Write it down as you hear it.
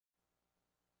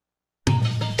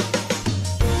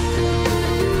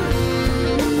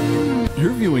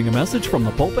You're viewing a message from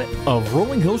the pulpit of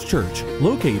Rolling Hills Church,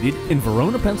 located in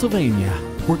Verona, Pennsylvania.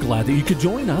 We're glad that you could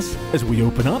join us as we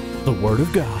open up the Word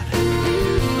of God.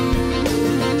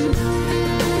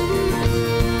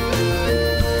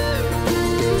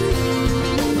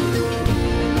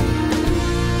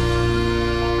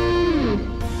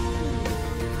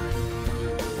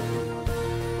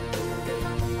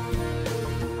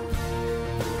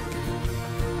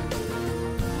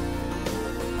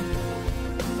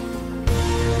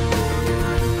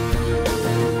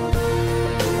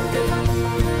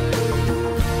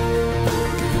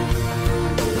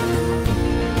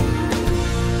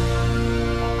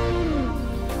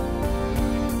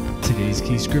 Today's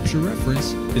key scripture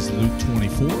reference is Luke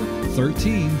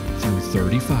 24:13 through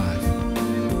 35.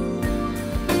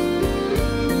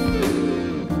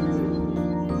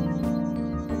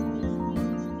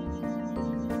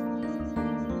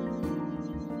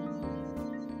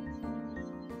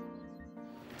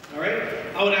 All right,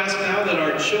 I would ask now that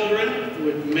our children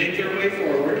would make their way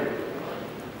forward.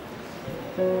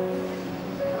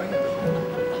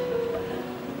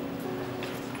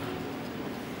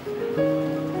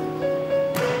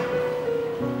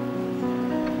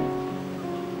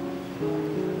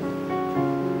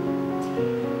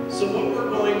 So what we're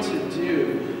going to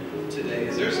do today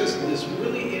is there's this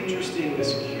really interesting,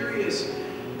 this curious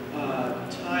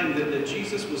time that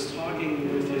Jesus was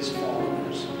talking with his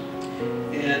followers.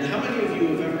 And how many of you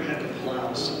have ever had to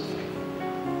plow something?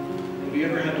 Have you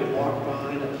ever had to walk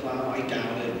behind a plow? I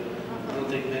doubt it. I don't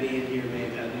think many of you may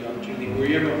have had the opportunity. Were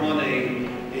you ever on a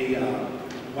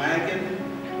wagon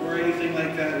or anything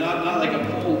like that? Not like a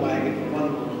pull wagon, but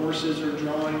one where horses are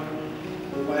drawing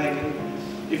the wagon.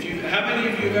 How many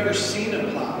of you have ever seen a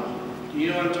plow? Do you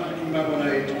know what I'm talking about when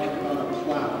I talk about a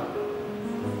plow?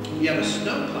 You have a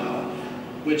snow plow,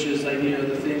 which is like,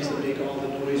 the things that make all the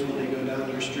noise when they go down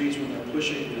their streets when they're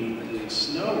pushing the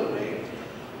snow away.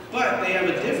 But they have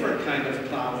a different kind of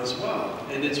plow as well.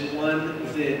 And it's one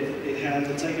that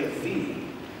it's like a V.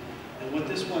 And what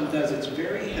this one does, it's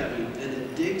very heavy, and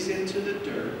it digs into the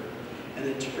dirt, and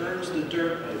it turns the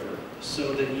dirt over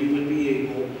so that you would be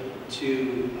able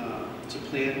to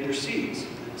plant your seeds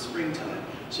in the springtime.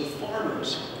 So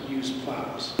farmers use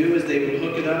plows. What they do is they would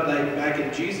hook it up, like back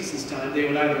in Jesus' time, they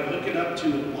would either hook it up to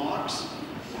an ox,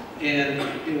 and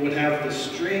it would have the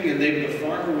string, and the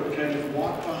farmer would kind of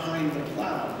walk behind the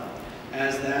plow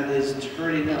as that is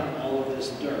turning up all of this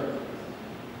dirt.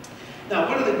 Now,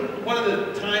 one of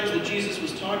the times that Jesus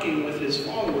was talking with his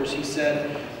followers, he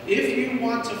said, if you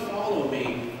want to follow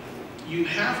me, you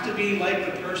have to be like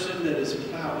the person that is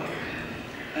plowing.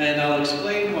 And I'll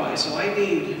explain why. So I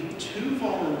need 2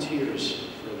 volunteers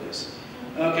for this.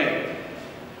 Okay,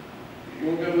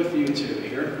 we'll go with you 2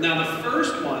 here. Now the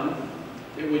first one,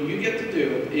 that what you get to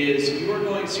do is you are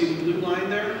going to see the blue line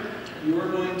there. You are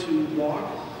going to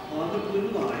walk on the blue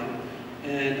line,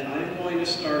 and I'm going to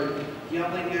start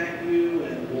yelling at you,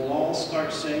 and we'll all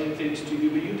start saying things to you,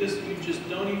 but you just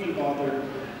don't even bother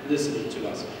listening to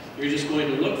us. You're just going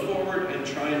to look forward and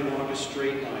try and walk a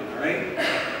straight line, all right?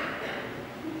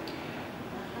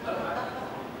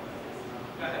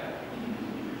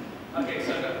 Okay,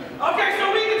 so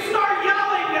we can start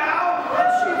yelling now.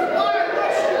 Let's shoot fire,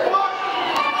 let's shoot fire.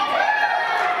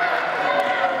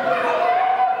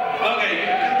 Okay, you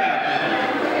can come back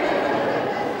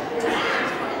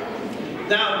now.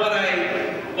 Now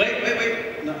wait.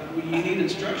 No, you need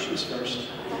instructions first.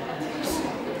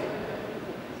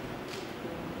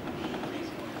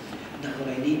 Now what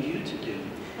I need you to do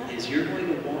is you're going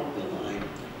to walk the line,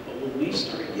 but when we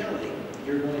start yelling,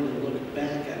 you're going to look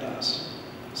back at us.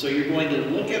 So you're going to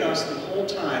look at us the whole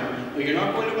time, but you're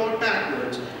not going to walk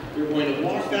backwards. You're going to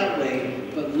walk that way,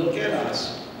 but look at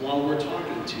us while we're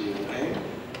talking to you, okay?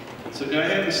 So go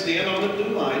ahead and stand on the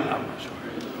blue line.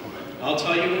 I'll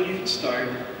tell you when you can start.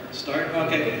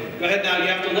 Okay. Go ahead now. You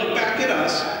have to look back at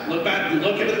us. Look back.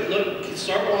 Look at it.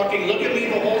 Start walking. Look at me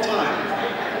the whole time.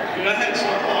 Go ahead.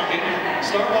 Start walking.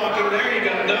 Start walking. There you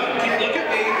go. No. Look at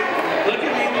me. Look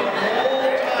at me the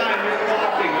whole time you're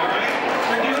walking. All right.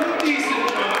 You're doing a decent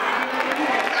job.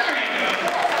 There you go.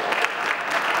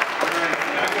 All right.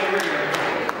 Back over here.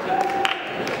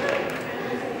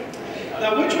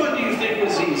 Now, which one do you think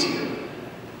was easier?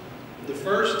 The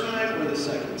first time or the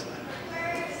second time?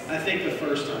 I think the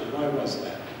first time. Why was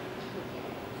that?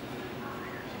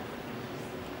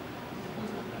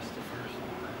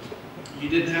 You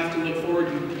didn't have to look forward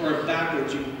or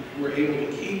backwards. You were able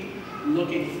to keep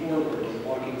looking forward and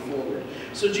walking forward.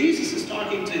 So Jesus is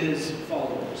talking to his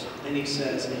followers, and he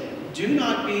says, do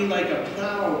not be like a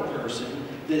plow person,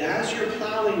 that as you're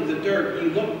plowing the dirt, you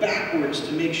look backwards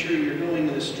to make sure you're going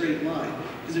in a straight line.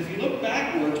 Because if you look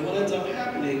backwards, what ends up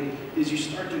happening is you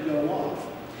start to go off.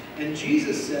 And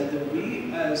Jesus said that we,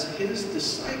 as his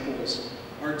disciples,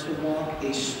 are to walk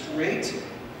a straight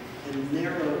and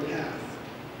narrow path.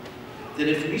 That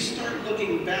if we start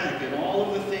looking back at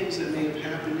all of the things that may have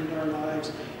happened in our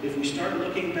lives, if we start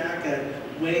looking back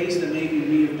at ways that maybe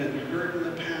we have been hurt in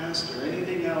the past or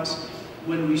anything else,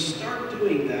 when we start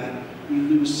doing that, we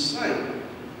lose sight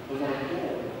of our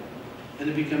goal. And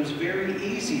it becomes very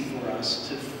easy for us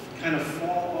to kind of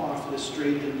fall off the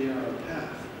straight and narrow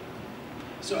path.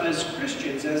 So as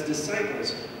Christians, as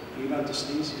disciples, are you about to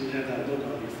sneeze? You have that look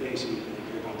on your face when you think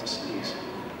you're about to sneeze.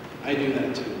 I do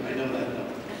that too. I know that look.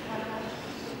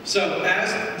 So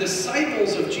as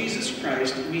disciples of Jesus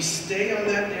Christ, we stay on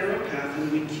that narrow path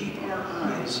and we keep our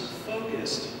eyes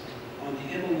focused on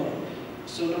him alone.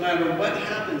 So no matter what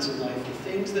happens in life, the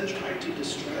things that try to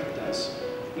distract us,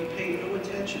 we pay no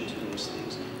attention to those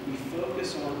things. We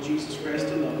focus on Jesus Christ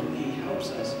alone, and he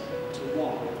helps us to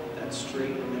walk that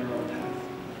straight and narrow path.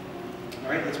 All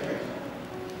right, let's pray.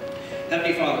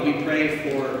 Heavenly Father, we pray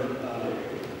for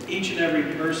each and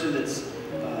every person that's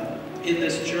in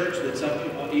this church, that's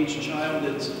up, each child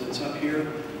that's up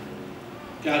here.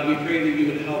 God, we pray that you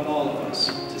would help all of us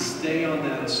to stay on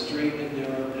that straight and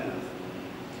narrow path.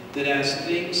 That as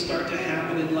things start to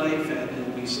happen in life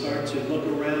and we start to look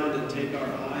around and take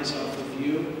our eyes off of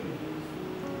you,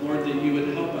 Lord, that you would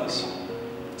help us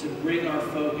to bring our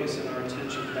focus and our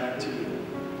attention back to you.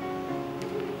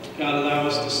 God, allow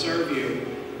us to serve you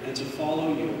and to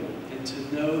follow you and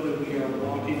to know that we are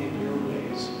walking in your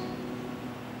ways.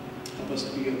 Help us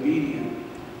to be obedient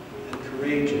and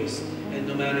courageous, and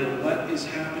no matter what is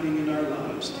happening in our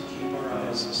lives, to keep our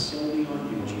eyes solely on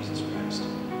you, Jesus Christ.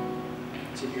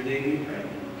 It's in your name we pray.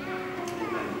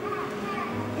 Amen.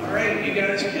 All right, you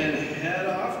guys can head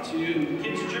off to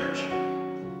Kids Church.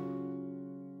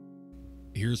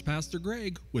 Here's Pastor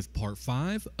Greg with part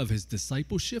 5 of his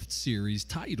Disciple Shift series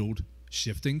titled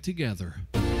Shifting Together.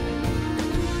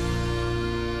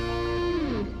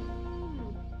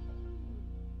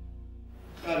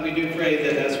 God, we do pray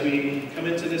that as we come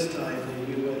into this time, that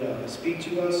you would speak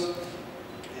to us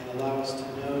and allow us to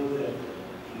know that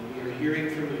we are hearing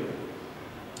from you.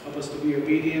 Help us to be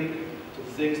obedient to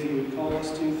the things that you would call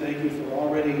us to. Thank you for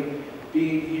already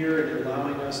being here and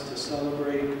allowing us to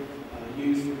celebrate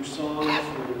you through song,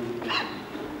 through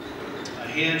a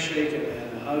handshake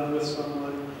and a hug with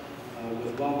someone,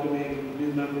 with welcoming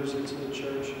new members into the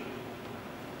church.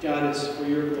 God, it's for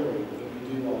your glory that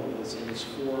we do all of this, and it's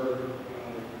for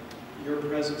your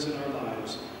presence in our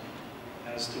lives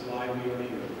as to why we are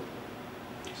here.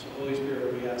 So Holy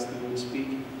Spirit, we ask that you would speak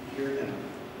here now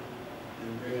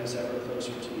and bring us ever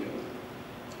closer to you.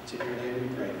 It's in your name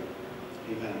we pray.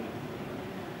 Amen.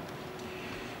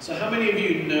 So how many of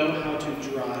you know how to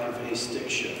drive a stick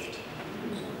shift?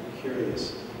 I'm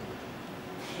curious.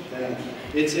 Yeah.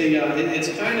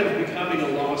 It's kind of becoming a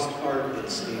lost art, it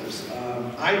seems.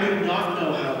 I do not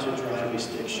know how to drive a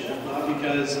stick shift, not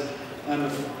because I'm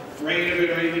afraid of it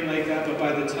or anything like that, but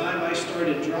by the time I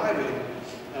started driving,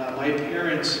 my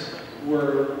parents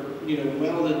were,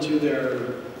 well into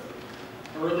their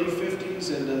early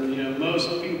 50s, and most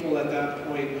people at that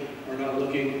point are not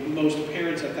looking, most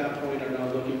parents at that point are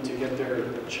not looking to get their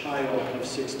child of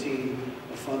 16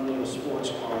 a fun little sports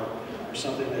car or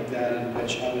something like that, in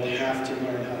which I would have to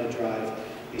learn how to drive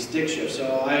a stick shift.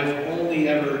 So I've only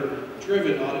ever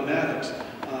driven automatics.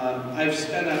 I've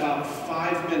spent about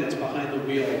 5 minutes behind the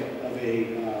wheel of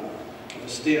a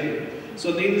Standard.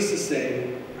 So needless to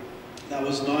say, that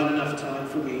was not enough time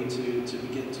for me to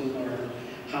begin to learn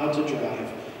how to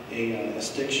drive a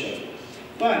stick shift.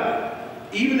 But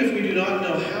even if we do not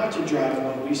know how to drive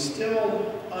one, we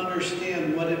still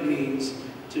understand what it means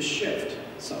to shift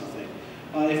something.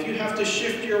 If you have to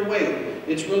shift your weight,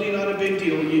 it's really not a big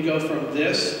deal. You go from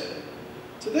this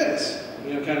to this,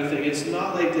 kind of thing. It's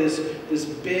not like this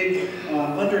big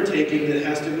undertaking that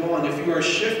has to go on. If you are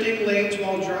shifting lanes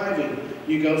while driving,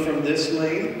 you go from this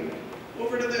lane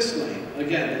over to this lane.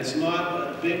 Again, it's not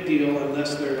a big deal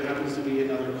unless there happens to be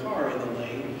another car in the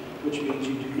lane, which means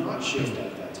you do not shift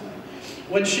at that time.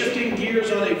 When shifting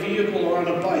gears on a vehicle or on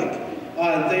a bike,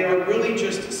 they are really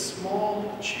just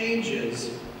small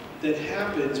changes that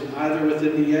happen either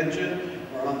within the engine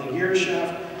or on the gear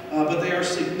shaft, but they are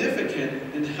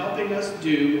significant in helping us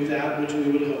do that which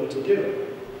we would hope to do.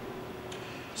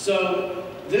 So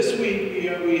this week,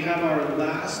 we have our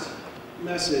last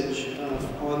message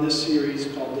on this series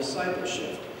called Disciple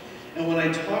Shift. And when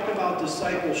I talk about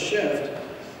Disciple Shift,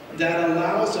 that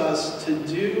allows us to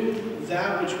do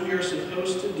that which we are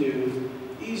supposed to do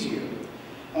easier.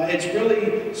 It's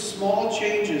really small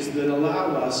changes that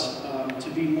allow us to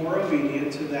be more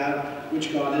obedient to that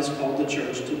which God has called the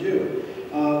church to do.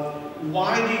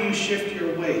 Why do you shift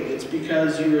your weight? It's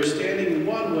because you are standing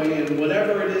one way, and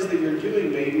whatever it is that you're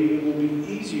doing, maybe it will be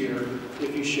easier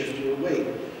if you shift your weight.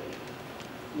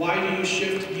 Why do you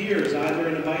shift gears, either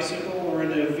in a bicycle or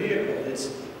in a vehicle? It's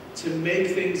to make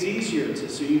things easier,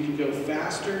 so you can go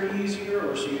faster easier,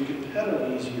 or so you can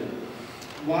pedal easier.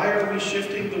 Why are we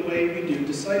shifting the way we do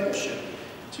discipleship?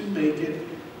 To make it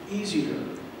easier.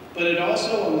 But it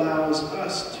also allows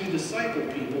us to disciple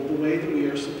people the way that we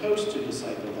are supposed to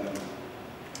disciple them.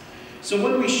 So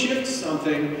when we shift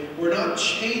something, we're not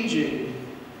changing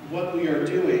what we are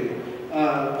doing. We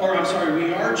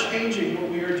are changing what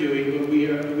we are doing, but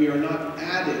we are not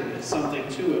adding something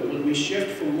to it. When we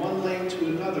shift from one lane to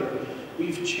another,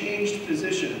 we've changed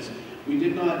positions. We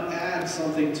did not add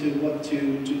something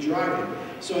to driving.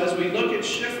 So as we look at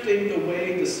shifting the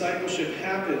way discipleship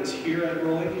happens here at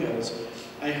Rolling Hills,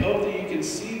 I hope that you can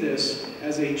see this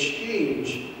as a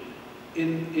change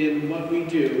in what we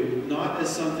do, not as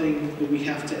something that we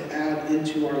have to add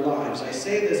into our lives. I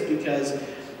say this because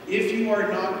if you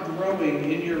are not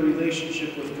growing in your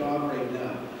relationship with God right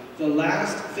now, the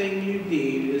last thing you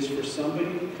need is for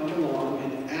somebody to come along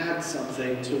and add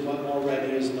something to what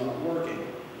already is not working.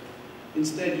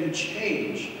 Instead, you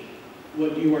change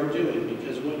what you are doing,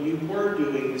 because what you were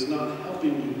doing is not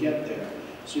helping you get there.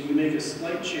 So you make a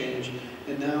slight change,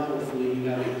 and now hopefully you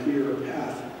have a clearer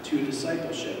path to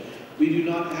discipleship. We do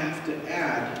not have to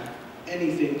add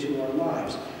anything to our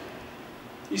lives.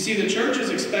 You see, the church is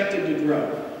expected to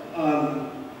grow.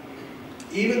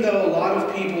 Even though a lot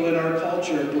of people in our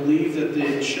culture believe that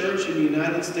the church in the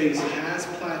United States has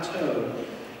plateaued,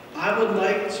 I would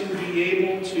like to be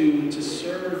able to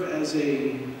serve as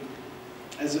a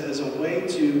way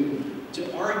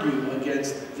to argue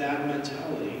against that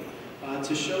mentality,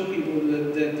 to show people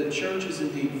that the church is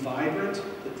indeed vibrant,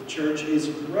 that the church is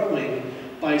growing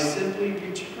by simply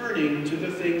returning to the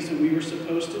things that we were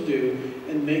supposed to do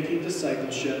and making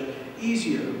discipleship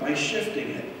easier by shifting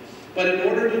it. But in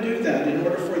order to do that, in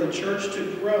order for the church to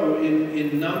grow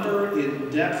in number, in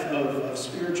depth of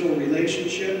spiritual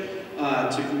relationship,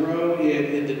 to grow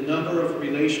in the number of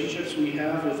relationships we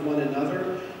have with one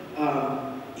another,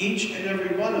 each and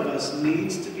every one of us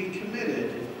needs to be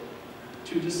committed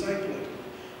to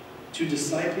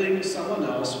discipling someone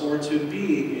else, or to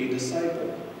being a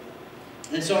disciple.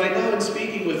 And so I know in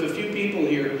speaking with a few people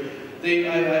here,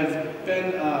 I've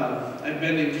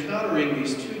been encountering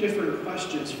these two different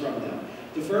questions from them.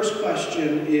 The first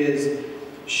question is,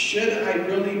 should I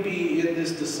really be in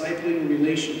this discipling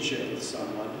relationship with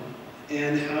someone?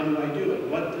 And how do I do it?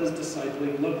 What does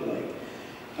discipling look like?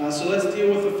 So let's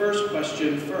deal with the first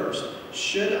question first.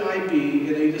 Should I be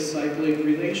in a discipling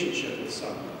relationship with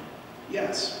someone?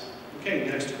 Yes. Okay,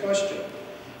 next question.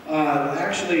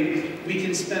 Actually, we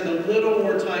can spend a little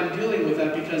more time dealing with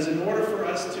that, because in order for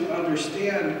us to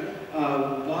understand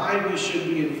why we should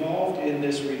be involved in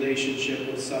this relationship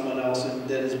with someone else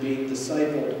that is being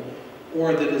discipled,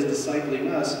 or that is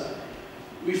discipling us,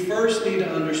 we first need to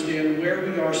understand where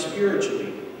we are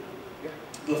spiritually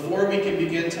before we can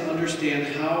begin to understand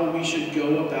how we should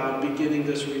go about beginning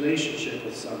this relationship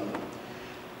with someone.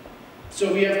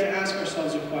 So we have to ask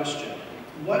ourselves a question.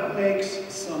 What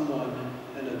makes someone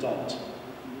an adult?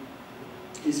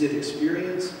 Is it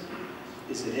experience?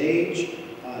 Is it age?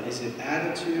 Is it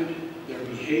attitude? Their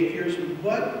behaviors?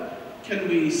 What can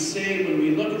we say when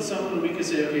we look at someone and we can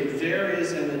say, okay, there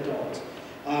is an adult?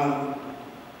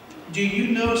 Do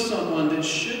you know someone that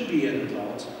should be an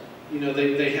adult? You know,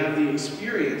 they have the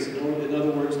experience. In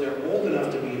other words, they're old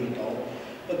enough to be an adult,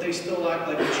 but they still act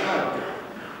like a child.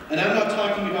 And I'm not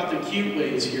talking about the cute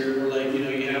ways here, where, like, you know,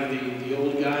 you have the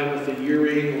old guy with the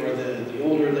earring, or the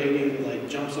older lady who, like,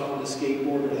 jumps on the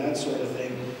skateboard, or that sort of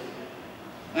thing.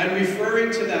 I'm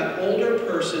referring to that older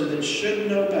person that should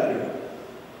know better,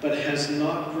 but has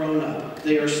not grown up.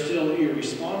 They are still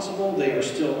irresponsible. They are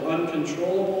still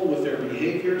uncontrollable with their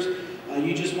behaviors.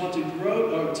 You just want to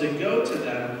go to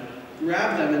them,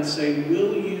 grab them, and say,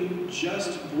 will you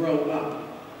just grow up?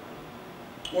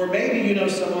 Or maybe you know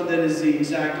someone that is the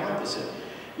exact opposite.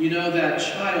 You know that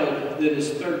child that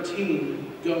is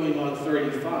 13 going on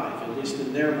 35, at least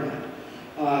in their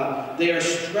mind. They are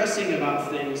stressing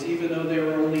about things even though they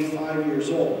were only 5 years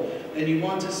old. And you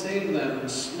want to say to them,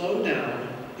 slow down,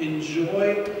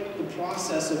 enjoy the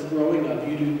process of growing up.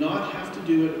 You do not have to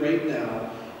do it right now.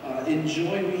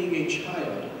 Enjoy being a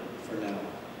child for now.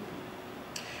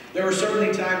 There were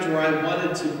certainly times where I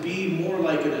wanted to be more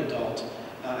like an adult,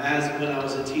 as when I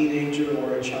was a teenager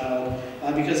or a child,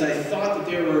 because I thought that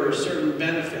there were certain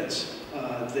benefits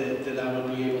that I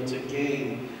would be able to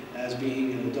gain as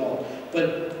being an adult.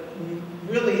 But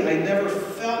really, I never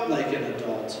felt like an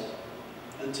adult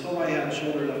until I had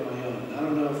children of my own. I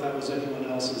don't know if that was anyone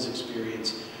else's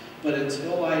experience, but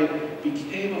until I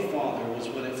became a father was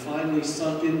when it finally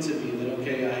sunk into me that,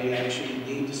 okay, I actually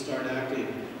need to start acting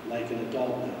like an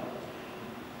adult now.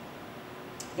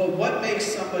 But what makes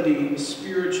somebody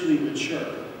spiritually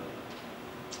mature?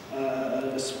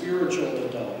 A spiritual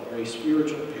adult or a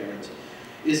spiritual parent?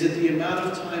 Is it the amount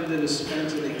of time that is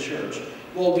spent in a church?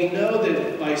 Well, we know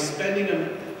that by spending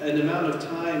an amount of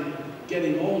time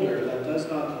getting older, that does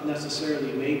not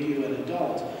necessarily make you an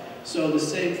adult. So the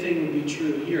same thing would be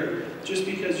true here. Just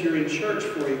because you're in church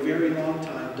for a very long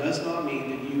time does not mean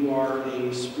that you are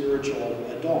a spiritual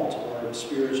adult or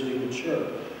spiritually mature.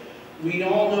 We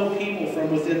all know people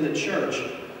from within the church,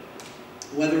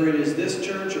 whether it is this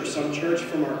church or some church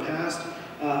from our past,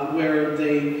 where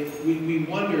we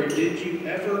wonder, did you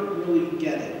ever really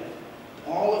get it?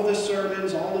 All of the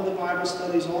sermons, all of the Bible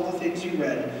studies, all the things you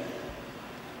read,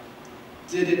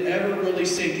 did it ever really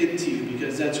sink into you?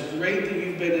 Because that's great that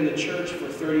you've been in a church for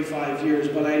 35 years,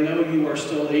 but I know you are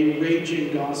still a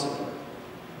raging gossiper.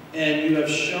 And you have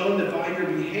shown that by your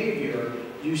behavior,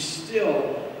 you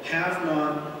still have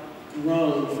not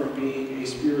grown from being a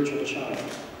spiritual child.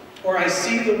 Or I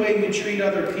see the way you treat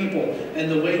other people and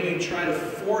the way you try to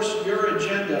force your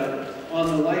agenda on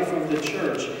the life of the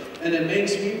church. And it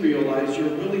makes me realize you're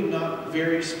really not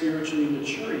very spiritually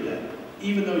mature yet,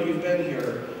 even though you've been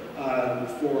here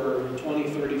for 20,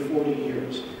 30, 40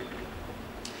 years.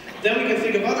 Then we can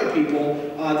think of other people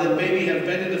that maybe have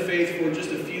been in the faith for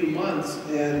just a few months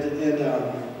and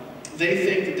they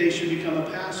think that they should become a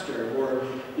pastor. Or,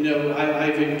 you know,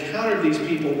 I've encountered these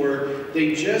people where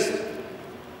they just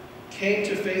came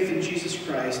to faith in Jesus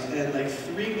Christ, and like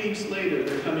 3 weeks later,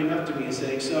 they're coming up to me and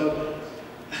saying, so,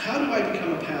 how do I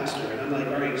become a pastor? And I'm like,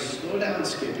 all right, slow down,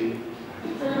 Skippy.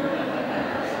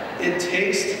 It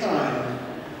takes time.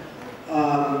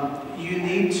 You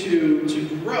need to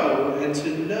grow and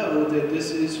to know that this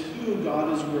is who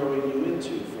God is growing you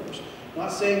into first. I'm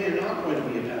not saying you're not going to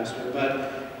be a pastor,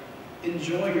 but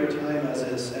enjoy your time as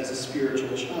a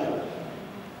spiritual child.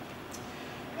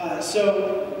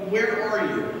 So, where are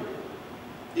you?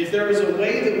 If there was a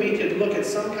way that we could look at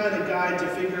some kind of guide to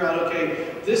figure out,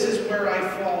 okay, this is where I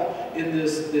fall in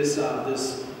this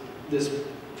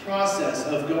process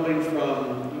of going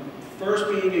from first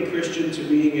being a Christian to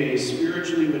being a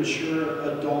spiritually mature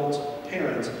adult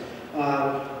parent,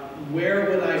 where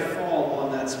would I fall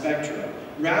on that spectrum?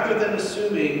 Rather than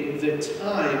assuming that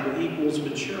time equals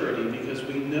maturity, because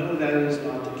we know that is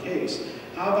not the case.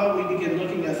 How about we begin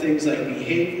looking at things like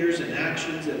behaviors and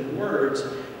actions and words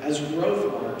as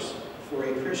growth marks for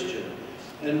a Christian,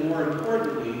 and more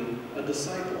importantly, a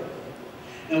disciple.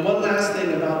 And one last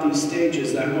thing about these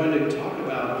stages that I'm going to talk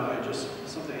about,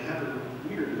 something happened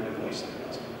weird in my voice.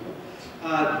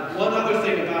 One other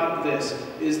thing about this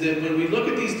is that when we look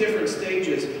at these different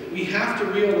stages, we have to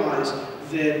realize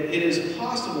that it is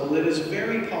possible, it is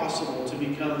very possible to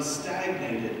become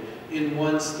stagnated in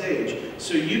one stage.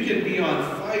 So you can be on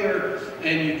fire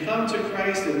and you come to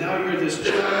Christ and now you're this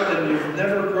child and you've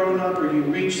never grown up, or you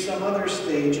reach some other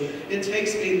stage. It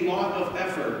takes a lot of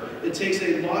effort. It takes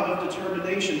a lot of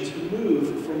determination to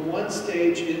move from one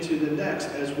stage into the next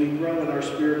as we grow in our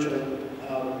spiritual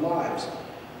lives.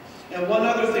 And one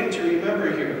other thing to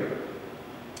remember here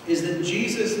is that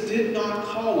Jesus did not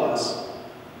call us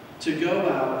to go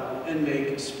out and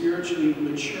make spiritually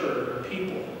mature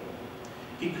people.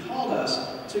 He called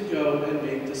us to go and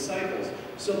make disciples.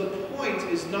 So the point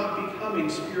is not becoming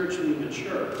spiritually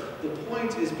mature. The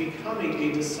point is becoming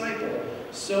a disciple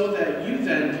so that you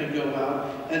then can go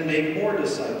out and make more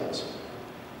disciples.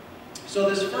 So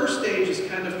this first stage is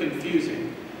kind of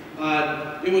confusing.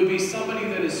 It would be somebody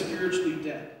that is spiritually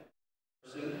dead.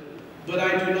 But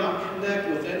I do not connect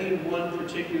with any one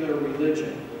particular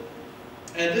religion.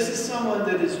 And this is someone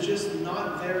that is just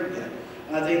not there yet.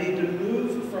 They need to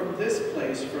move from this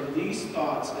place, from these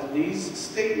thoughts and these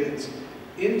statements,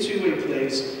 into a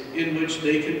place in which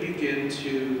they can begin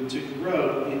to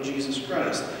grow in Jesus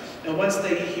Christ. And once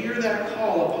they hear that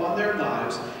call upon their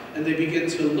lives, and they begin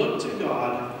to look to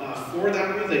God for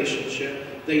that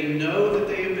relationship, they know that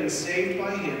they have been saved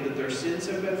by Him, that their sins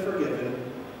have been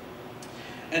forgiven,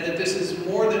 and that this is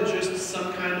more than just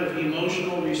some kind of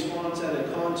emotional response at a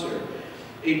concert.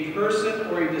 A person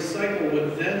or a disciple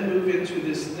would then move into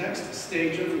this next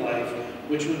stage of life,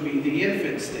 which would be the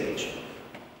infant stage.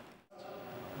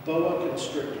 Boa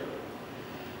constrictor.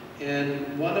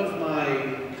 And one of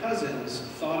my cousins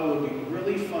thought it would be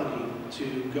really funny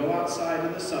to go outside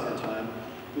in the summertime.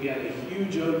 We had a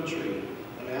huge oak tree.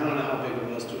 I mean, I don't know how big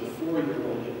it was. To a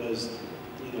 4-year-old, it was,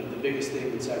 the biggest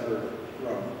thing that's ever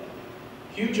grown.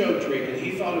 Huge oak tree, and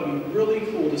he thought it would be really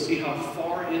cool to see how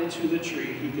far into the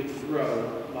tree he could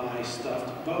throw my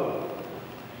stuffed boa.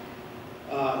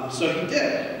 So he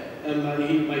did.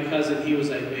 And my cousin, he was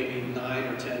like maybe 9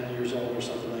 or 10 years old or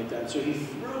something like that. So he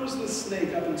throws the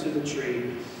snake up into the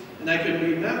tree. And I can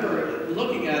remember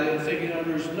looking at it and thinking, oh,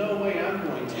 there's no way I'm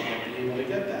going to be able to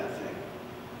get that thing.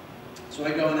 So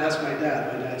I go and ask my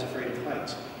dad. My dad's afraid of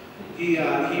heights. He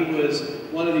was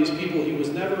one of these people, he was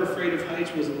never afraid of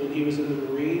heights when he was in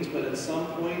the Marines, but at some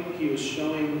point he was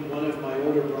showing one of my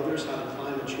older brothers how to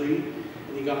climb a tree.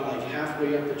 And he got like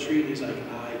halfway up the tree and he's like,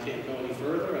 I can't go any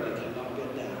further and I cannot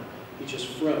get down. He just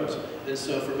froze. And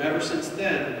so from ever since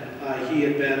then, he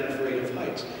had been afraid of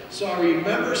heights. So I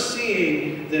remember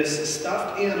seeing this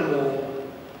stuffed animal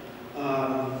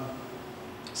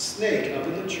snake up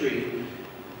in the tree,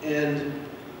 and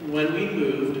when we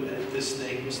moved, this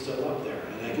snake was still up there,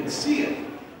 and I could see it.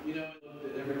 You know,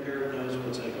 every parent knows when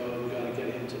it's like, oh, we got to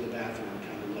get him to the bathroom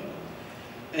kind of look.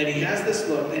 And he has this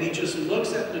look, and he just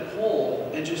looks at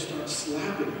Nicole and just starts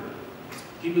slapping her.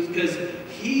 Because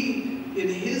in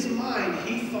his mind,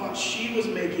 he thought she was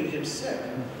making him sick.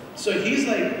 So he's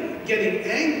like getting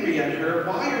angry at her.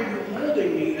 Why are you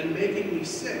holding me and making me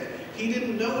sick? He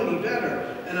didn't know any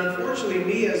better. And unfortunately,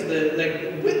 me as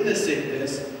witnessing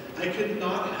this, I could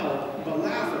not help but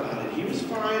laugh about it. He was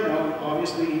fine.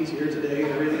 Obviously, he's here today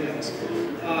and everything else.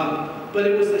 But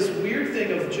it was this weird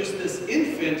thing of just this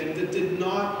infant that did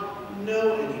not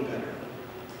know any better.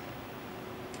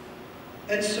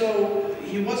 And so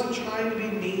he wasn't trying to be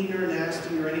mean or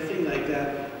nasty or anything like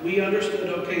that. We understood,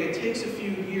 okay, it takes a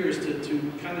few years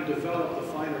to kind of develop the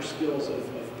finer skills of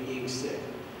being sick.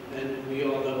 And we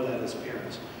all know that as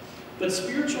parents. But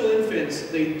spiritual infants,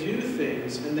 they do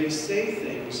things and they say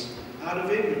things out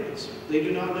of ignorance. They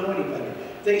do not know any better.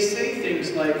 They say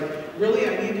things like, really,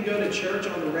 I need to go to church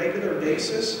on a regular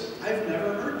basis? I've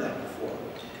never heard that before.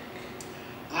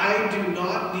 I do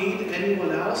not need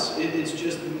anyone else. It's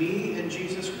just me and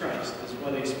Jesus Christ, is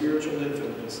what a spiritual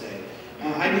infant would say.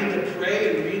 I need to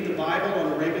pray and read the Bible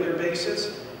on a regular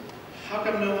basis. How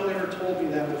come no one ever told me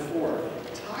that before?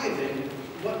 Tithing,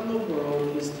 what in the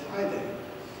world is tithing?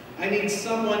 I need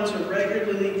someone to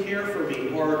regularly care for me.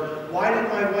 Or why did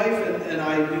my wife and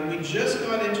I, we just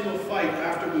got into a fight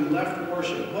after we left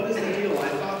worship. What is the deal? I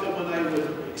thought that when I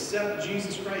would accept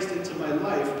Jesus Christ into my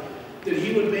life, that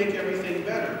he would make everything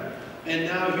better. And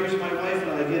now here's my wife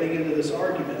and I getting into this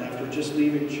argument after just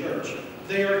leaving church.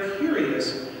 They are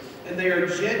curious and they are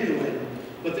genuine,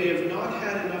 but they have not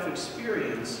had enough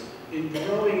experience in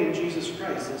growing in Jesus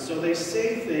Christ. And so they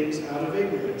say things out of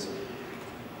ignorance.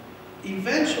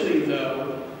 Eventually,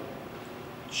 though,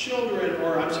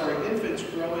 infants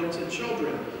grow into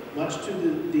children, much to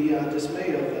the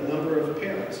dismay of a number of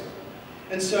parents.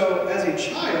 And so, as a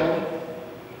child,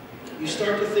 you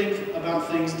start to think about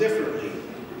things differently.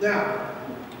 Now,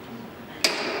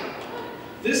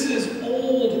 this is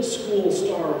old school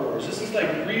Star Wars. This is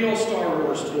like real Star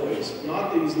Wars toys,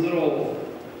 not these little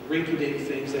rinky-dink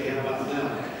things they have out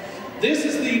now. This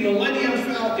is the Millennium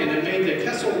Falcon. It made the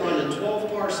Kessel Run in 12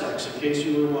 parsecs, in case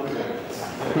you were wondering.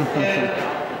 And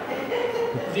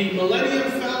the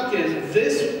Millennium Falcon,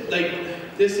 this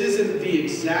isn't the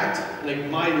exact,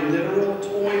 my literal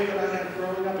toy that I had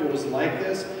growing up. It was like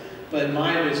this, but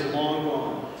mine is long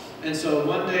gone. And so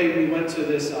one day we went to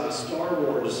this Star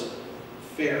Wars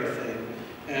fair thing,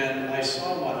 and I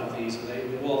saw one of these, and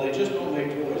they just don't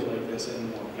make toys like this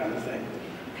anymore, kind of thing.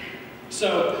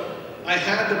 So I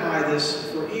had to buy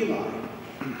this for Eli.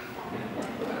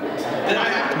 And I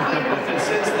have played with it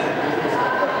since then.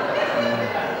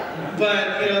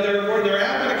 But, there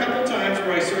have been a couple times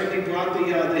where I certainly brought the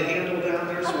handle down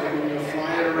there so I can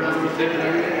fly it around with it and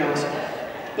everything else.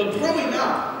 But growing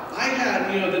up, I had,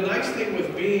 the nice thing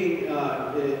with being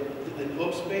an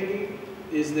Oops baby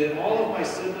is that all of my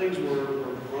siblings were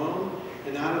grown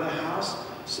and out of the house.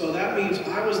 So that means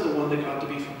I was the one that got to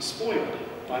be spoiled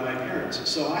by my parents.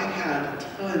 So I had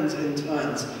tons and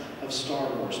tons of Star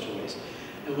Wars toys.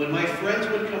 And when my friends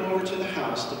would come over to the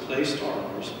house to play Star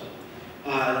Wars,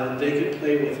 they could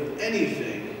play with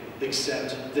anything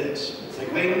except this.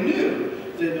 They knew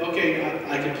that, okay,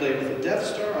 I could play with the Death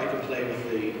Star, I could play with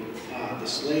the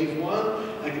Slave One,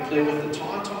 I could play with the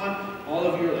Tauntaun. All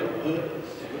of you are like, what?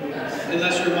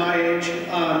 Unless you're my age.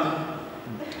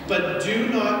 But do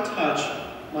not touch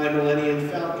my Millennium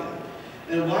Falcon.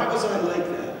 And why was I like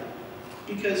that?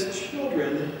 Because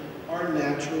children are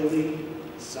naturally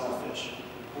selfish,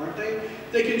 aren't they?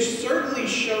 They can certainly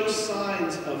show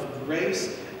signs of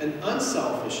grace and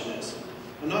unselfishness.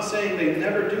 I'm not saying they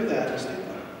never do that, just think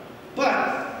about it.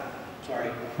 But,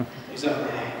 sorry, He's out in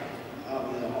the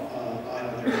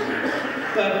aisle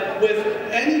there. But with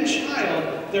any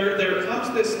child, there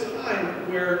comes this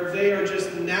time where they are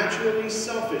just naturally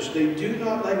selfish. They do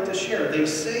not like to share. They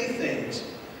say things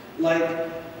like,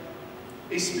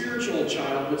 a spiritual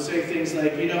child would say things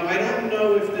like, you know, I don't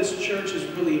know if this church is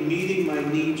really meeting my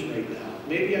needs right now.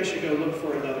 Maybe I should go look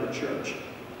for another church.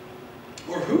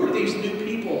 Or who are these new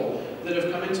people that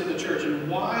have come into the church,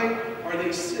 and why are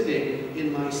they sitting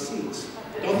in my seats?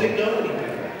 Don't they know any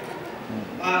better?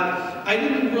 I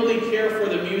didn't really care for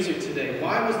the music today.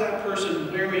 Why was that person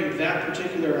wearing that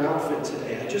particular outfit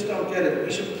today? I just don't get it.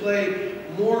 We should play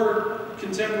more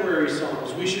contemporary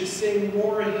songs. We should sing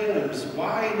more hymns.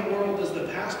 Why in the world does the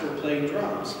pastor play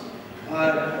drums?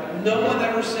 No one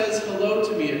ever says hello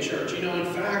to me at church. You know,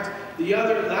 in fact,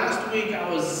 last week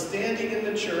I was standing in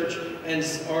the church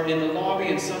or in the lobby,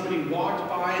 and somebody walked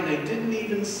by and they didn't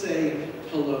even say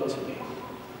hello to me.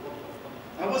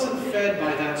 I wasn't fed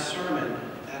by that sermon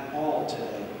at all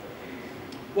today.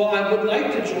 Well, I would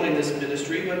like to join this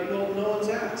ministry, but well, no one's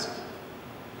asked.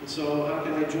 And so how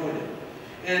can I join it?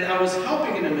 And I was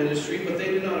helping in a ministry, but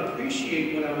they did not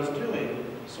appreciate what I was doing,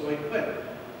 so I quit.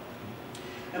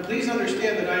 And please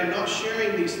understand that I am not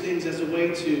sharing these things as a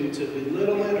way to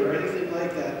belittle it or anything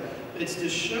like that. It's to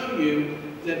show you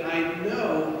that I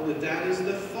know that that is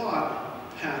the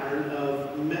thought pattern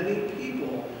of many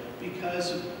people,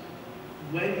 because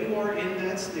when you are in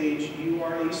that stage, you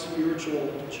are a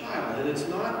spiritual child. And it's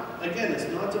not, again, it's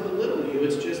not to belittle you,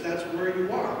 it's just that's where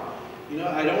you are. You know,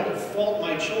 I don't fault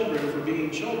my children for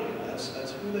being children.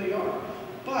 That's who they are.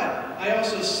 But I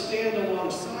also stand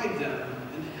alongside them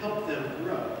and help them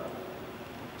grow.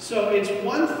 So it's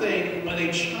one thing when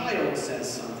a child says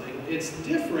something. It's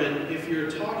different if you're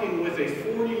talking with a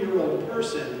 40-year-old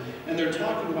person and they're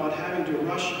talking about having to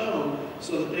rush home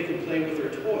so that they can play with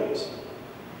their toys.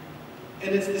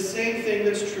 And it's the same thing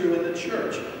that's true in the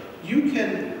church. You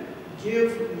can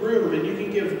give room and you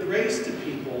can give grace to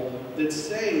people that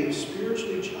say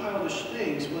spiritually childish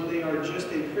things when they are just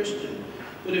a Christian.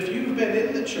 But if you've been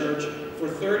in the church for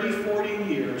 30, 40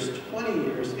 years, 20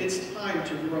 years, it's time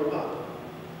to grow up.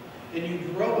 And you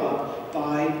grow up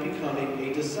by becoming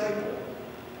a disciple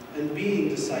and being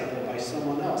discipled by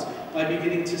someone else, by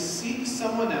beginning to seek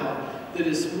someone out that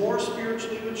is more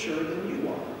spiritually mature than you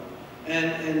are.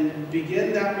 And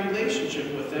begin that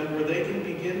relationship with them where they can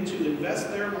begin to invest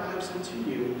their lives into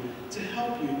you to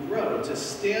help you grow, to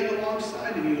stand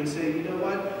alongside of you and say, you know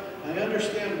what, I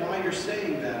understand why you're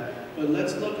saying that, but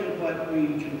let's look at what we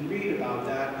can read about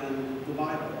that in the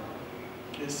Bible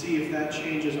and see if that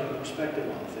changes our perspective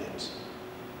on things.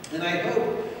 And I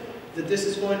hope that this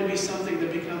is going to be something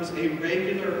that becomes a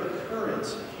regular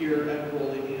occurrence here at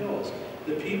Rolling Hills.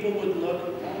 That people would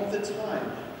look all the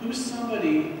time, who's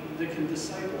somebody that can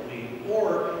disciple me?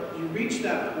 Or you reach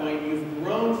that point, you've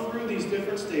grown through these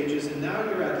different stages, and now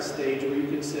you're at a stage where you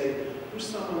can say, who's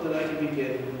someone that I can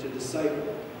begin to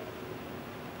disciple?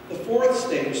 The fourth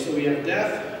stage, so we have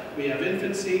death, we have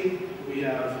infancy, we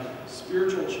have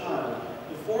spiritual child.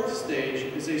 The fourth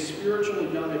stage is a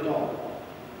spiritual young adult.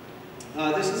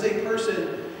 This is a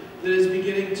person that is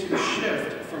beginning to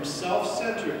shift from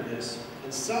self-centeredness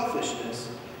and selfishness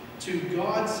to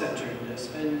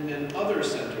God-centeredness and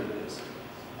other-centeredness.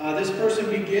 This person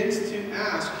begins to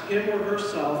ask him or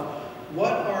herself,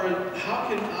 how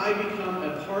can I become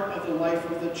a part of the life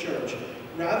of the church?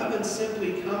 Rather than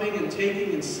simply coming and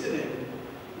taking and sitting,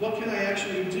 what can I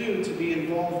actually do to be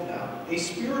involved now? A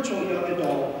spiritual young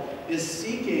adult is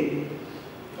seeking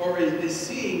or is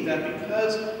seeing that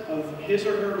because of his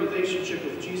or her relationship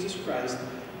with Jesus Christ,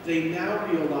 they now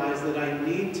realize that I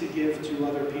need to give to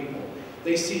other people.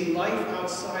 They see life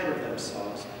outside of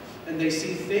themselves, and they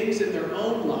see things in their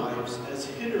own lives as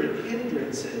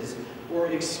hindrances or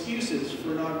excuses for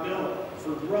not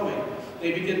growing.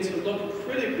 They begin to look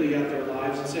critically at their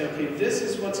lives and say, okay, this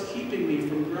is what's keeping me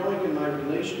from growing in my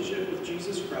relationship with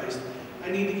Jesus Christ.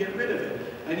 I need to get rid of it.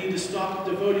 I need to stop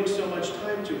devoting so much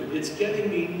time to it. It's getting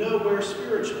me nowhere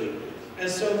spiritually. And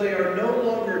so they are no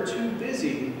longer too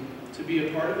busy to be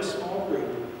a part of a small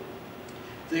group.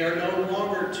 They are no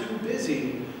longer too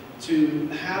busy to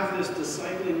have this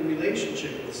discipling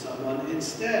relationship with someone.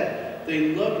 Instead,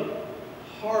 they look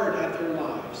hard at their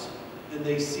lives and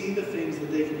they see the things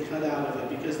that they can cut out of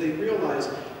it because they realize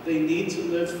they need to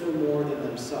live for more than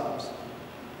themselves.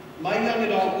 My young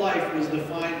adult life was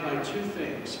defined by two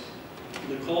things: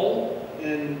 Nicole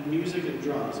and music and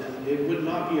drums. And it would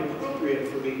not be appropriate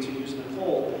for me to use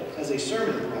Nicole as a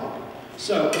sermon prop.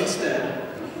 So instead,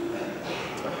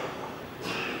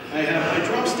 I have my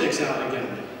drumsticks out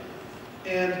again.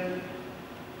 And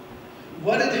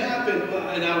what had happened,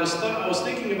 and I was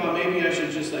thinking about maybe I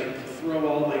should just like throw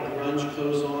all my grunge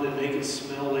clothes on and make it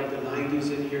smell like the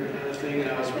 90s in here kind of thing, and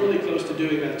I was really close to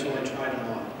doing that until I tried them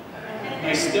on.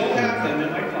 I still have them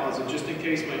in my closet just in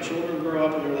case my children grow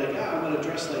up and they're like, I want to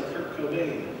dress like Kurt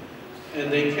Cobain.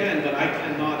 And they can, but I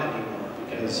cannot anymore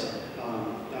because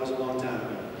that was a long time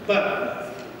ago.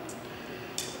 But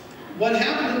what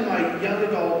happened in my young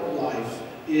adult life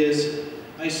is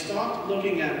I stopped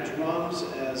looking at drums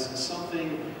as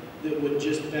something that would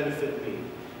just benefit me.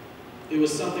 It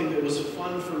was something that was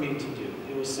fun for me to do.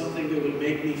 It was something that would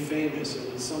make me famous.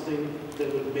 It was something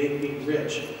that would make me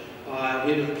rich.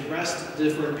 It impressed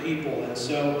different people. And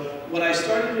so what I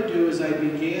started to do is I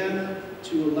began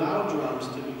to allow drums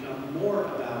to become more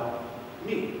about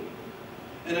me.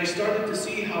 And I started to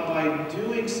see how by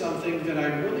doing something that I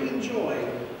really enjoy,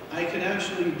 I could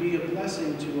actually be a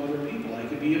blessing to other people. I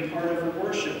could be a part of a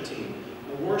worship team,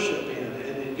 a worship band,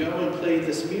 and go and play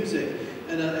this music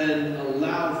and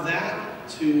allow that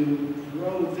to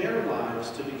grow their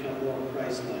lives to become more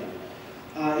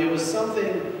Christ-like. It was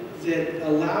something that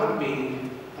allowed me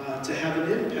to have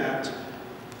an impact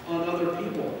on other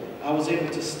people. I was able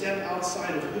to step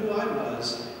outside of who I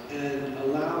was and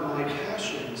allow my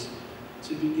passions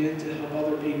to begin to help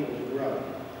other people to grow.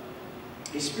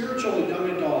 A spiritual young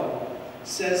adult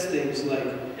says things like,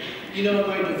 you know, in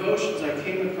my devotions I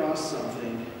came across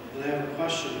something and I have a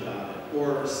question about it.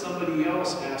 Or somebody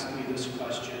else asked me this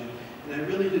question and I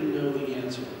really didn't know the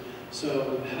answer.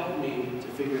 So help me to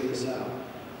figure this out.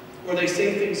 Or they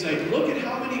say things like, look at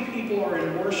how many people are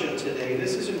in worship today.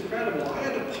 This is incredible. I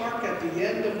had to park at the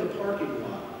end of the parking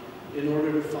lot in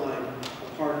order to find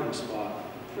a parking spot.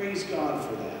 Praise God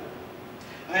for that.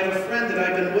 I have a friend that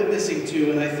I've been witnessing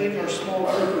to, and I think our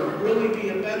small group would really be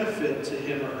a benefit to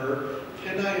him or her.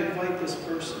 Can I invite this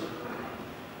person?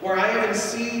 Or I haven't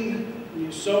seen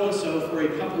so-and-so for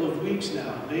a couple of weeks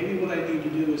now. Maybe what I need to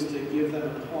do is to give them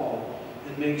a call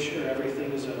and make sure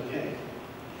everything is okay.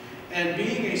 And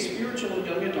being a spiritual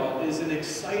young adult is an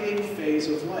exciting phase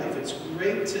of life. It's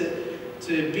great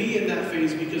to be in that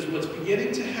phase because what's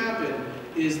beginning to happen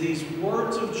is these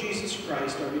words of Jesus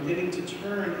Christ are beginning to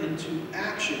turn into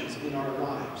actions in our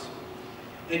lives.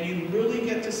 And you really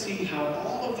get to see how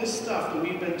all of this stuff that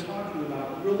we've been talking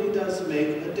about really does make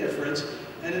a difference,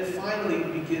 and it finally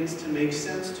begins to make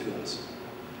sense to us.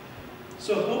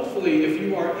 So hopefully, if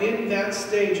you are in that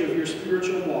stage of your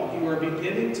spiritual walk, you are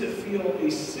beginning to feel a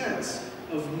sense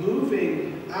of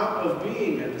moving out of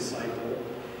being a disciple,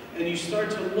 and you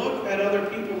start to look at other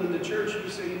people in the church and you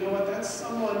say, you know what, that's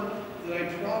someone that I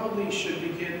probably should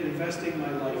begin investing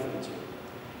my life into,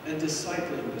 and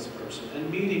discipling this person, and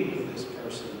meeting with this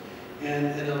person,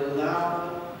 and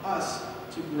allow us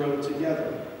to grow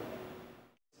together.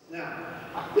 Now,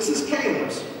 this is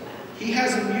Caleb's. He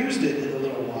hasn't used it in a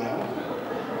little while.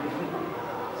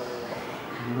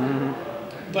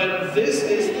 But this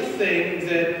is the thing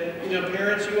that, you know,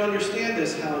 parents, you understand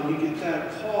this, how you get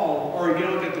that call, or you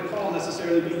don't get the call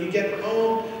necessarily, but you get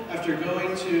home after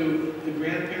going to the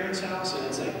grandparents' house, and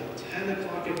it's like 10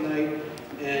 o'clock at night,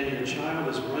 and your child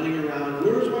is running around,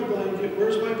 where's my blanket,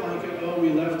 where's my blanket, oh, we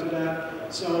left it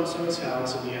at so-and-so's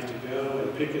house, and you have to go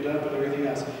and pick it up and everything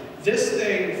else. This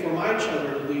thing, for my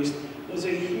children at least, was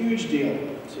a huge deal.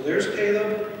 So there's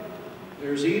Caleb,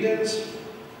 there's Eden's,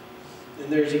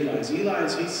 and there's Eli's.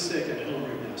 Eli's, he's sick at home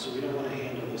right now, so we don't want to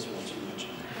handle this one too much.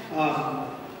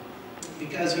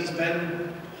 Because he's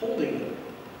been holding it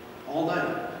all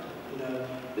night. You know,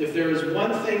 if there is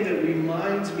one thing that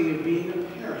reminds me of being a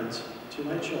parent to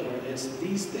my children, it's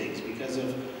these things, because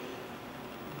of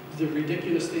the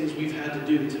ridiculous things we've had to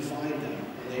do to find them,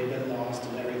 and they've been lost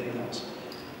and everything else.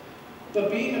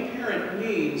 But being a parent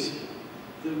means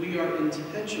that we are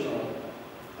intentional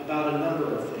about a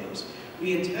number of things.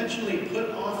 We intentionally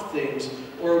put off things,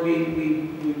 or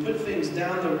we put things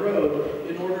down the road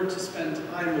in order to spend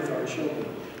time with our children.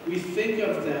 We think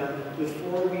of them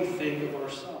before we think of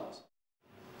ourselves.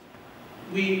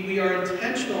 We are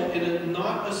intentional in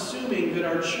not assuming that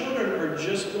our children are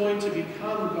just going to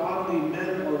become godly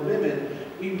men or women.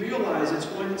 We realize it's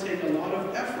going to take a lot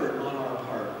of effort on our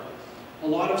part, a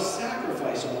lot of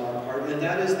sacrifice on our part, and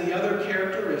that is the other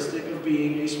characteristic of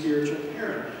being a spiritual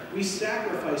parent. We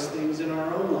sacrifice things in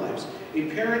our own lives. A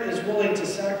parent is willing to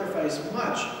sacrifice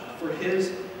much for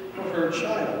his or her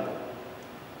child.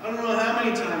 I don't know how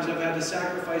many times I've had to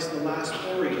sacrifice the last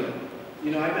Oreo.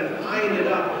 You know, I've been eyeing it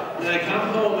up, and I come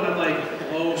home and I'm like,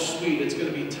 oh sweet, it's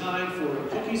going to be time for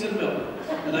cookies and milk.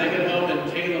 And I get home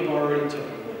and Caleb already took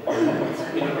it.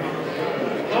 You know?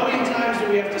 How many times do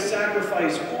we have to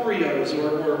sacrifice Oreos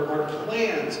or our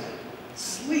plans?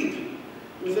 Sleep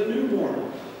with a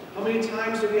newborn. How many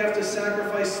times do we have to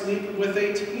sacrifice sleep with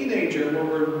a teenager where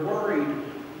we're worried,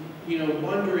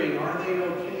 wondering, are they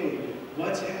okay?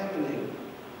 What's happening?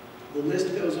 The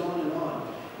list goes on and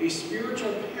on. A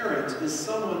spiritual parent is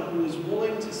someone who is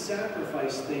willing to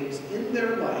sacrifice things in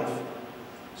their life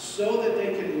so that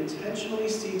they can intentionally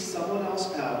seek someone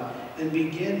else out and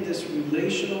begin this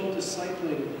relational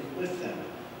discipling with them.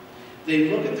 They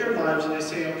look at their lives and they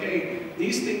say, okay,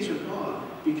 these things are gone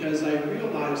because I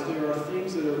realize there are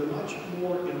things that are much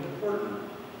more important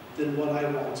than what I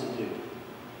want to do.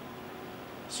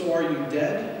 So are you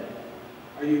dead?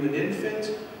 Are you an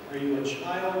infant? Are you a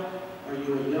child? Are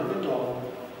you a young adult?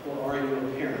 Or are you a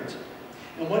parent?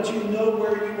 And once you know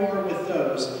where you are with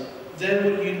those, then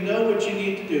when you know what you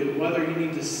need to do, whether you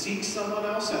need to seek someone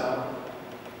else out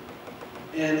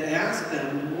and ask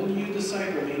them, will you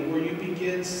disciple me? Or you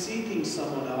begin seeking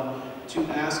someone out to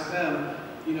ask them,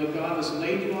 God has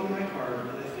laid you on my heart, and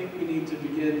I think we need to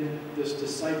begin this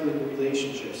discipling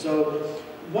relationship. So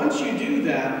once you do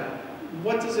that,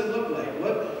 what does it look like?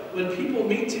 When people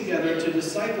meet together to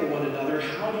disciple one another,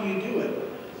 how do you do it?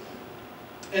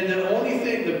 And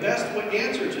the best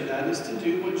answer to that is to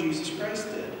do what Jesus Christ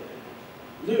did.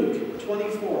 Luke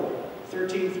 24,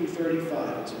 13 through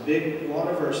 35. It's a lot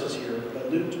of verses here, but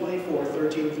Luke 24,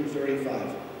 13 through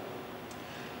 35.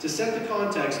 To set the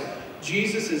context,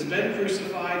 Jesus has been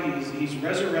crucified, he's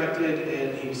resurrected,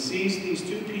 and he sees these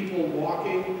two people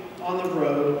walking on the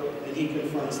road, and he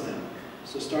confronts them.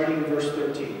 So starting in verse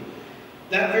 13.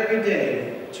 That very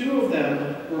day, two of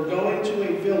them were going to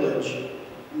a village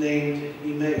named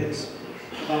Emmaus,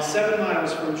 about 7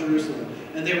 miles from Jerusalem.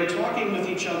 And they were talking with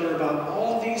each other about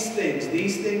all these things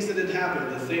that had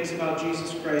happened, the things about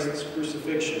Jesus Christ's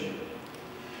crucifixion.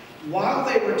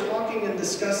 While they were talking and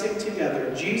discussing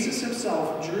together, Jesus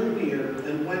himself drew near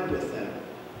and went with them.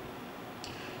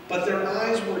 But their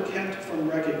eyes were kept from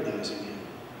recognizing him.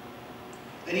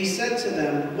 And he said to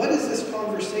them, "What is this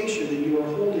conversation that you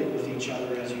are holding with each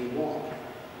other as you walk?"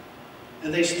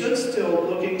 And they stood still,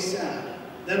 looking sad.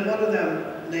 Then one of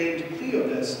them, named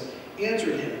Cleopas,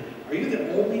 answered him, "Are you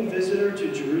the only visitor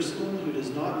to Jerusalem who does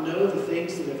not know the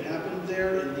things that have happened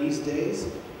there in these days?"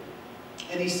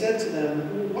 And he said to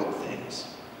them, "What things?"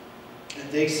 And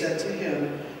they said to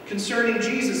him, "Concerning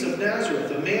Jesus of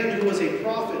Nazareth, a man who was a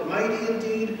prophet, mighty in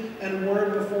deed and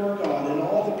word before God and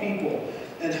all the people,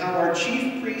 and how our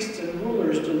chief priests and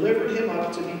rulers delivered him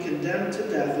up to be condemned to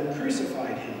death and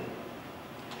crucified him.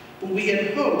 But we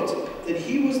had hoped that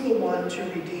he was the one to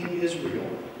redeem Israel.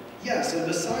 Yes, and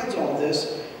besides all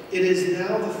this, it is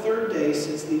now the third day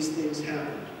since these things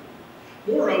happened.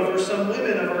 Moreover, some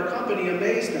women of our company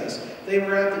amazed us. They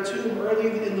were at the tomb early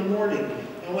in the morning,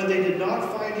 and when they did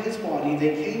not find his body,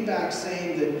 they came back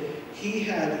saying that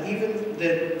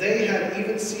they had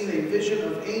even seen a vision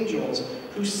of angels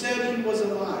who said he was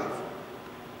alive.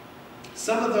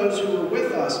 Some of those who were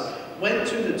with us went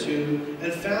to the tomb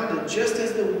and found it just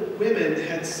as the women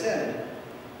had said,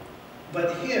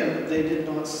 but him they did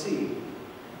not see.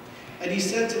 And he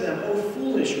said to them, O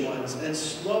foolish ones, and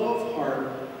slow of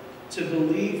heart to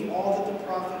believe all that the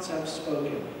prophets have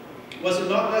spoken. Was it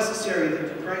not necessary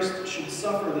that the Christ should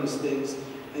suffer these things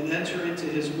and enter into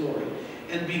his glory?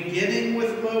 And beginning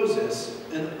with Moses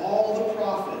and all the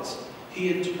prophets, he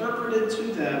interpreted to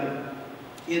them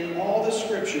in all the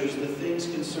scriptures the things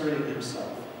concerning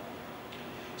himself.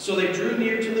 So they drew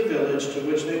near to the village to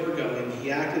which they were going.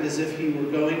 He acted as if he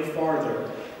were going farther,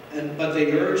 but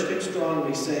they urged him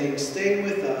strongly, saying, Stay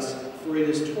with us, for it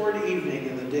is toward evening,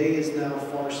 and the day is now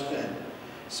far spent.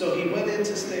 So he went in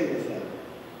to stay with them.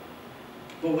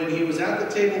 But when he was at the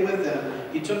table with them,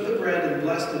 he took the bread and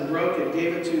blessed and broke it,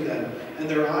 gave it to them, and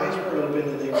their eyes were opened,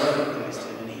 and they recognized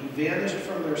him, and he vanished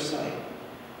from their sight.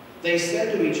 They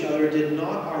said to each other, Did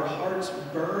not our hearts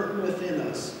burn within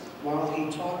us while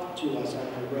he talked to us on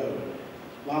the road,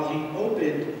 while he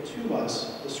opened to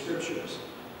us the scriptures?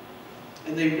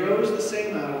 And they rose the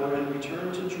same hour and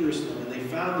returned to Jerusalem, and they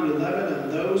found the 11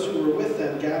 and those who were with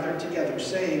them gathered together,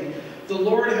 saying, The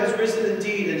Lord has risen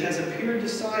indeed and has appeared to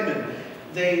Simon.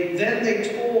 Then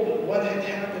they told what had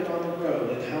happened on the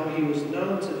road and how he was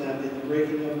known to them in the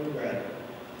breaking of the bread.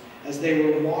 As they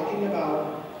were talking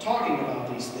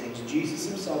about these things, Jesus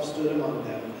himself stood among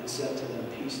them and said to them,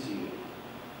 Peace to you.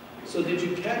 So did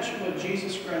you catch what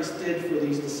Jesus Christ did for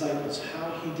these disciples,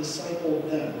 how he discipled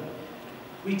them?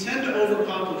 We tend to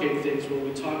overcomplicate things when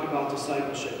we talk about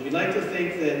discipleship. We like to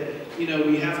think that,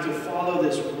 we have to follow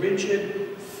this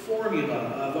rigid formula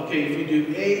of, okay, if you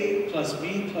do A plus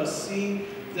B plus C,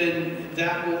 then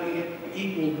that will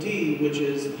equal D, which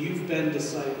is you've been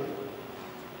discipled.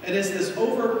 And it's this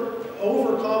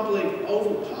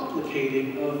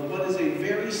overcomplicating of what is a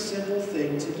very simple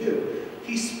thing to do.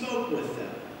 He spoke with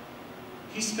them.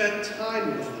 He spent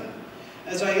time with them.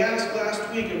 As I asked last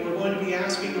week, and we're going to be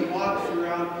asking a lot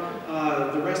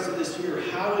throughout the rest of this year,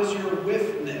 how is your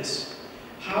witness?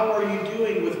 How are you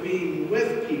doing with being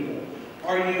with people?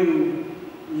 Are you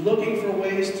looking for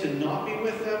ways to not be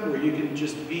with them, where you can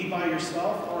just be by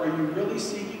yourself? Or are you really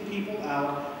seeking people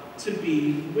out to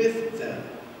be with them?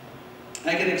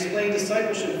 I can explain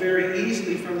discipleship very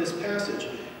easily from this passage.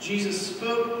 Jesus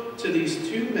spoke to these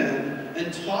two men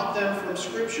and taught them from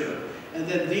Scripture. And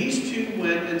then these two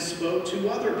went and spoke to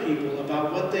other people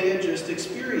about what they had just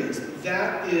experienced.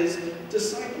 That is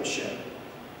discipleship.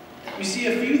 You see,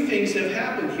 a few things have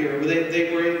happened here.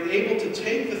 They were able to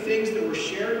take the things that were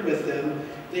shared with them.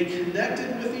 They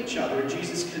connected with each other.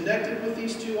 Jesus connected with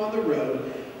these two on the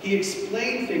road. He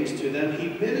explained things to them. He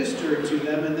ministered to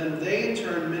them. And then they, in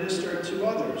turn, ministered to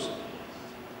others.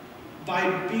 By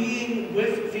being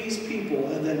with these people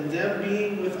and then them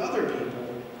being with other people,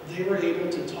 they were able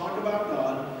to talk about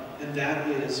God, and that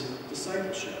is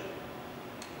discipleship.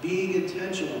 Being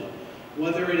intentional,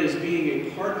 whether it is being a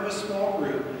part of a small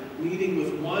group, meeting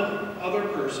with one other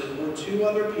person or two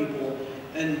other people,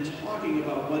 and talking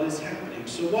about what is happening.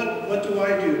 So what do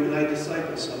I do when I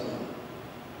disciple someone?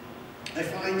 I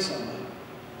find someone.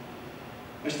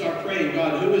 I start praying,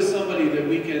 God, who is somebody that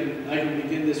I can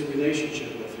begin this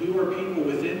relationship with? Who are people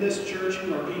within this church?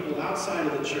 Who are people outside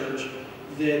of the church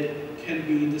that can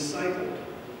be discipled?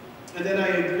 And then I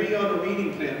agree on a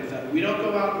reading plan with them. We don't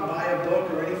go out and buy a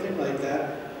book or anything like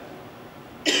that.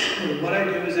 What I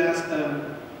do is ask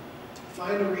them,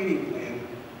 find a reading plan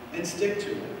and stick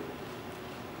to it.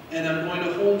 And I'm going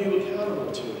to hold you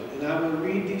accountable to it. And I will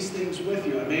read these things with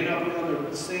you. I may not be on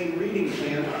the same reading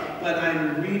plan, but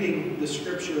I'm reading the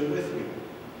Scripture with you.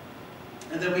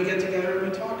 And then we get together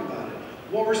and we talk about it.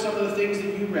 What were some of the things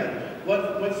that you read?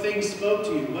 What things spoke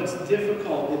to you? What's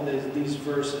difficult in these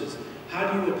verses?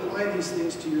 How do you apply these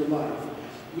things to your life?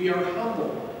 We are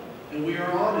humble and we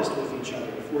are honest with each other.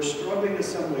 If we're struggling in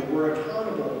some way, we're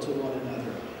accountable to one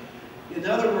another. In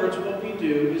other words, what we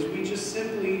do is we just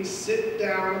simply sit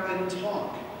down and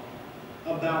talk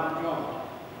about God.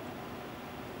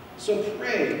 So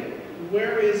pray,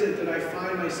 where is it that I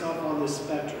find myself on this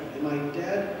spectrum? Am I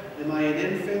dead? Am I an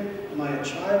infant? Am I a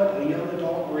child, a young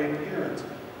adult, or a parent?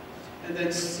 And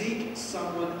then seek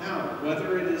someone out,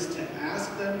 whether it is to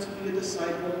ask them to be a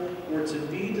disciple or to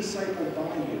be discipled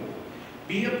by you.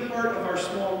 Be a part of our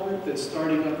small group that's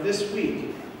starting up this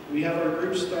week. We have our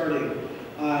group starting.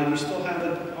 You still have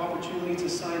an opportunity to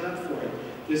sign up for it.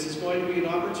 This is going to be an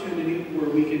opportunity where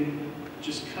we can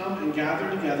just come and gather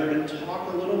together and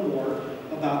talk a little more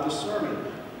about the sermon.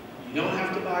 You don't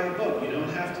have to buy a book. You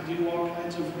don't have to do all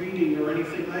kinds of reading or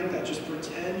anything like that. Just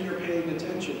pretend you're paying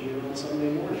attention here on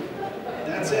Sunday morning.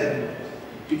 That's it.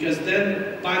 Because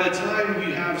then, by the time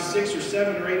we have 6 or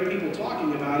 7 or 8 people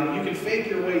talking about it, you can fake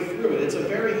your way through it. It's a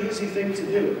very easy thing to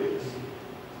do.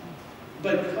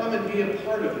 But come and be a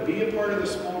part of it. Be a part of the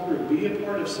small group. Be a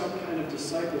part of some kind of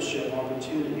discipleship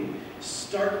opportunity.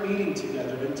 Start meeting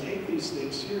together and take these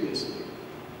things seriously.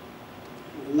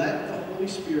 Let the Holy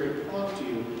Spirit prompt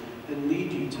you and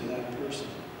lead you to that person.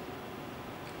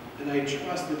 And I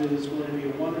trust that it is going to be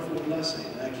a wonderful blessing.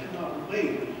 And I cannot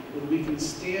wait when we can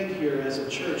stand here as a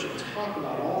church and talk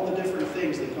about all the different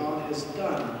things that God has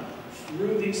done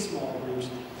through these small groups,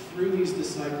 through these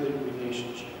discipling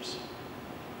relationships.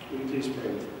 Will you please pray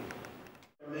with me?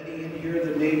 There are many in here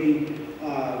that maybe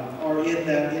are in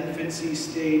that infancy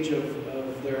stage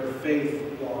of their faith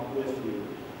walk with you.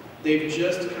 They've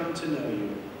just come to know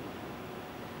you.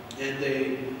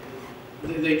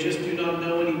 And they just do not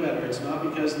know any better. It's not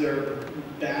because they're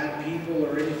bad people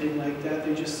or anything like that.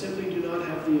 They just simply do not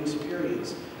have the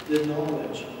experience, the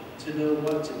knowledge to know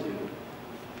what to do.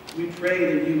 We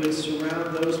pray that you would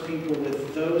surround those people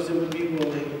with those that would be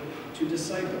willing to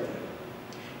disciple them.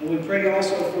 And we pray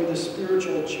also for the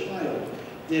spiritual child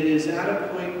that is at a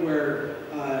point where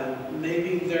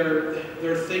maybe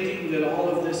they're thinking that all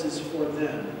of this is for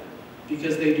them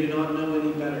because they do not know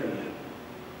any better yet.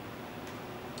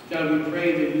 God, we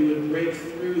pray that you would break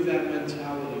through that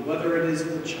mentality, whether it is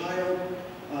the child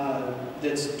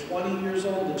that's 20 years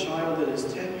old, the child that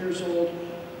is 10 years old,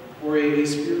 or a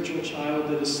spiritual child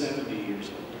that is 70 years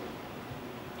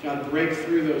old. God, break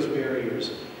through those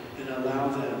barriers and allow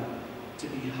them to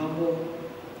be humble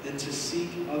and to seek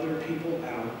other people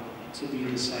out to be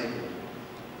discipled.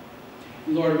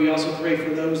 Lord, we also pray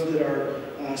for those that are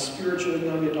spiritual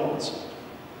young adults.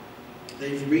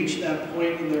 They've reached that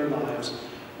point in their lives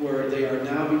where they are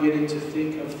now beginning to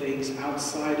think of things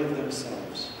outside of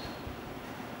themselves.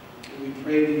 We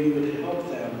pray that you would help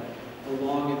them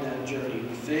along in that journey.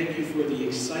 We thank you for the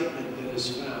excitement that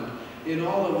is found in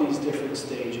all of these different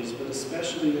stages, but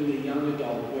especially in the young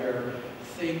adult where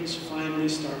things finally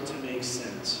start to make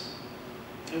sense.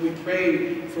 And we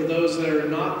pray for those that are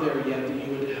not there yet that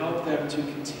you would help them to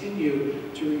continue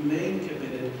to remain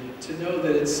committed, to know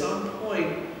that at some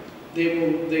point they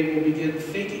will begin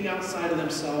thinking outside of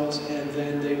themselves, and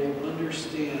then they will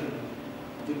understand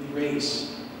the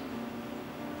grace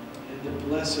and the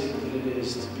blessing that it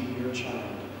is to be your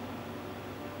child.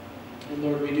 And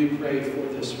Lord, we do pray for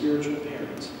the spiritual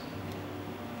parents,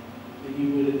 that you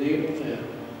would enable them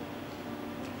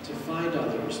to find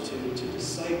others, to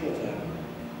disciple them,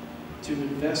 to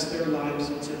invest their lives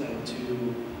into them,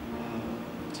 to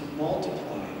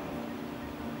multiply,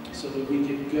 so that we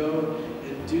can go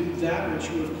and do that which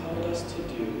you have called us to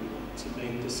do, to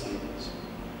make disciples.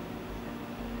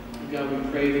 And God, we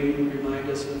pray that you would remind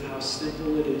us of how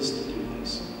simple it is to do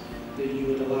this, that you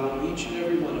would allow each and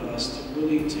every one of us to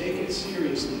really take it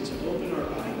seriously, to open our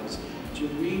Bibles, to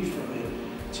read from it,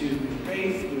 to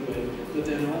pray through it, but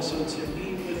then also to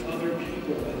meet with other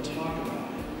people and talk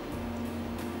about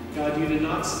it. God, you did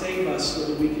not save us so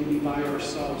that we can be by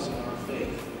ourselves in our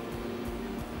faith.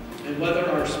 And whether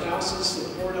our spouses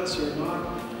support us or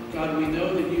not, God, we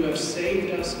know that you have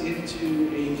saved us into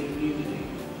a community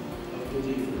of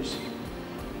believers.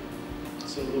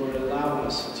 So, Lord, allow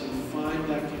us to find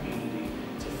that community,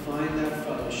 to find that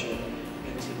fellowship,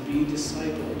 and to be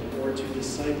discipled or to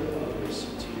disciple others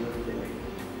to your glory.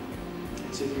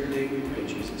 It's in your name we pray,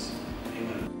 Jesus.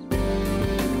 Amen.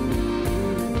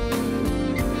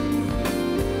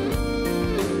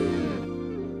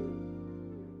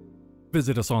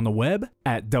 Visit us on the web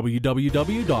at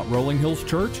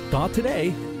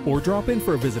www.rollinghillschurch.today or drop in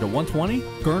for a visit at 120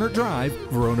 Gernert Drive,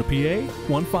 Verona, PA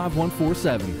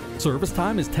 15147. Service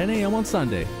time is 10 a.m. on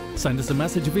Sunday. Send us a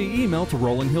message via email to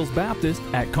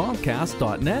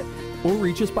rollinghillsbaptist@comcast.net or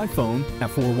reach us by phone at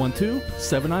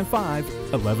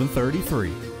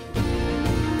 412-795-1133.